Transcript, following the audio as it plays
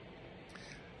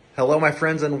Hello, my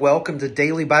friends, and welcome to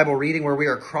Daily Bible Reading, where we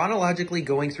are chronologically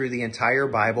going through the entire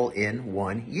Bible in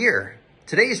 1 year.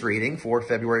 Today's reading for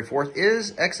February 4th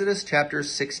is Exodus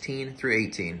chapters 16 through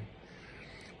 18.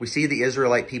 We see the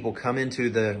Israelite people come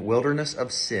into the wilderness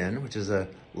of Sin, which is a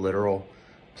literal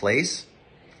place,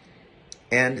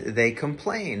 and they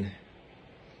complain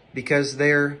because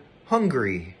they're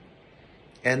hungry.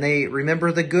 And they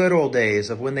remember the good old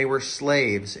days of when they were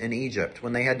slaves in Egypt,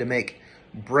 when they had to make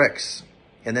bricks.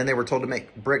 And then they were told to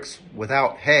make bricks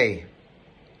without hay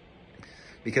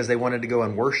because they wanted to go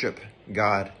and worship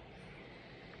God.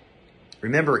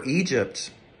 Remember, Egypt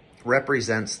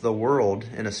represents the world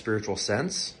in a spiritual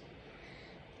sense,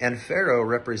 and Pharaoh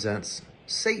represents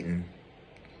Satan.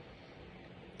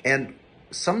 And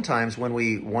sometimes when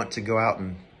we want to go out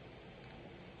and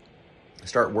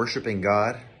start worshiping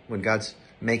God, when God's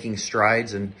making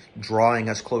strides and drawing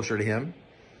us closer to Him,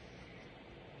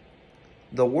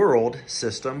 the world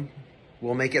system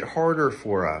will make it harder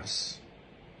for us.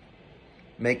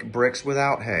 Make bricks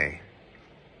without hay.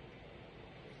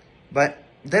 But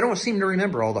they don't seem to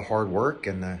remember all the hard work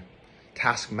and the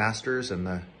taskmasters and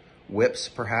the whips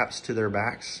perhaps to their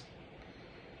backs.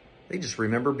 They just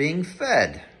remember being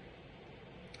fed.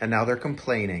 And now they're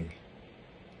complaining.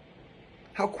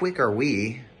 How quick are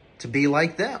we to be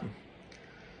like them?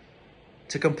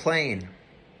 To complain.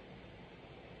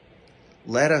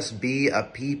 Let us be a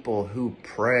people who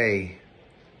pray,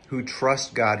 who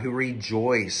trust God, who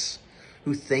rejoice,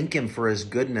 who thank Him for His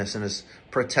goodness and His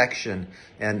protection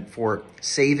and for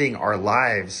saving our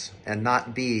lives, and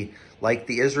not be like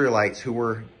the Israelites who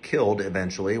were killed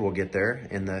eventually, we'll get there,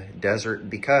 in the desert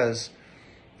because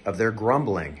of their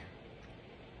grumbling.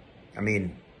 I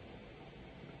mean,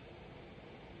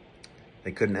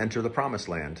 they couldn't enter the promised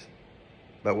land,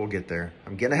 but we'll get there.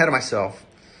 I'm getting ahead of myself.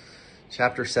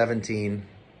 Chapter 17,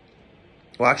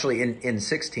 well, actually in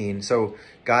 16, so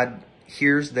God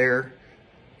hears their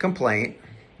complaint.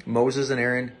 Moses and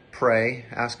Aaron pray,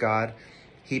 ask God.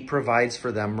 He provides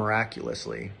for them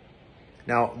miraculously.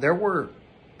 Now, there were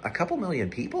a couple million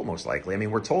people, most likely. I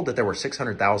mean, we're told that there were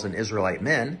 600,000 Israelite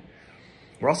men.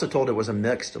 We're also told it was a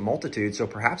mixed multitude, so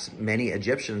perhaps many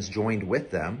Egyptians joined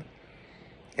with them.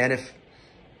 And if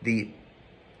the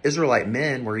Israelite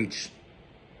men were each,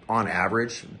 on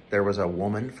average, there was a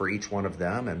woman for each one of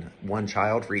them and one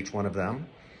child for each one of them,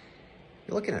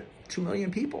 you're looking at 2 million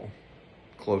people,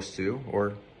 close to,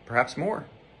 or perhaps more.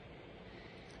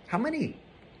 How many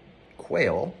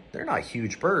quail, they're not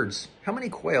huge birds, how many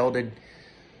quail did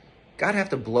God have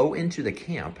to blow into the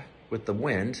camp with the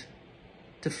wind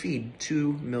to feed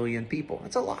 2 million people?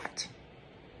 That's a lot.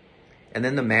 And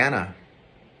then the manna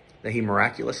that He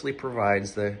miraculously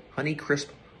provides, the Honeycrisp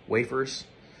wafers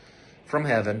from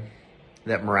heaven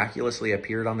that miraculously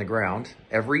appeared on the ground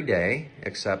every day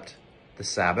except the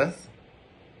Sabbath.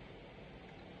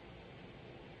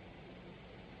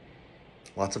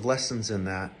 Lots of lessons in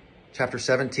that. Chapter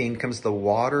 17 comes the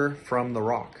water from the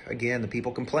rock. Again, the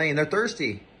people complain. They're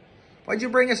thirsty. Why'd you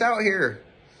bring us out here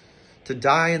to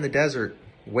die in the desert,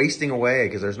 wasting away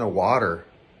because there's no water?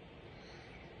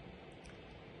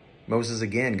 Moses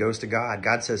again goes to God.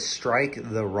 God says, strike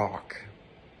the rock.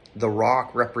 The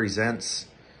rock represents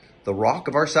the rock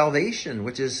of our salvation,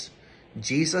 which is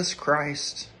Jesus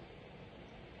Christ,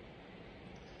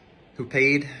 who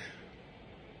paid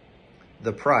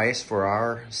the price for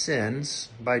our sins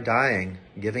by dying,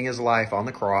 giving His life on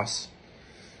the cross,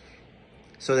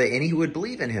 so that any who would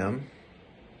believe in Him,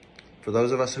 for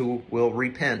those of us who will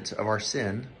repent of our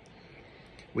sin,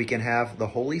 we can have the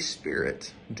Holy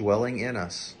Spirit dwelling in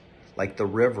us, like the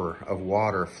river of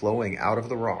water flowing out of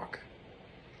the rock.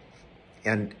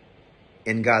 And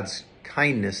in God's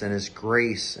kindness and His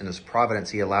grace and His providence,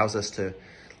 He allows us to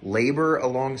labor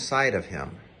alongside of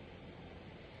Him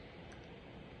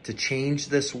to change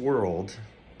this world,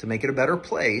 to make it a better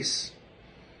place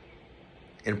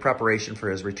in preparation for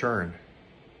His return.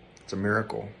 It's a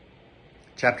miracle.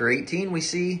 Chapter 18, we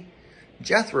see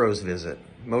Jethro's visit.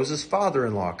 Moses'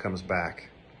 father-in-law comes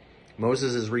back.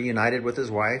 Moses is reunited with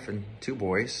his wife and 2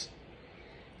 boys.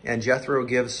 And Jethro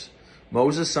gives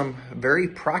Moses some very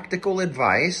practical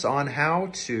advice on how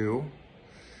to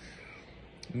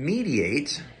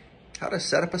mediate, how to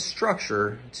set up a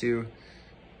structure to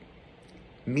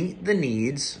meet the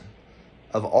needs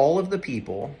of all of the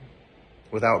people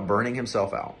without burning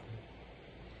himself out.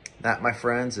 That, my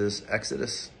friends, is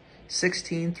Exodus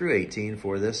 16 through 18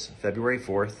 for this February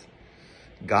 4th.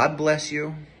 God bless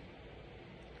you.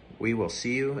 We will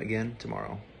see you again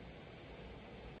tomorrow.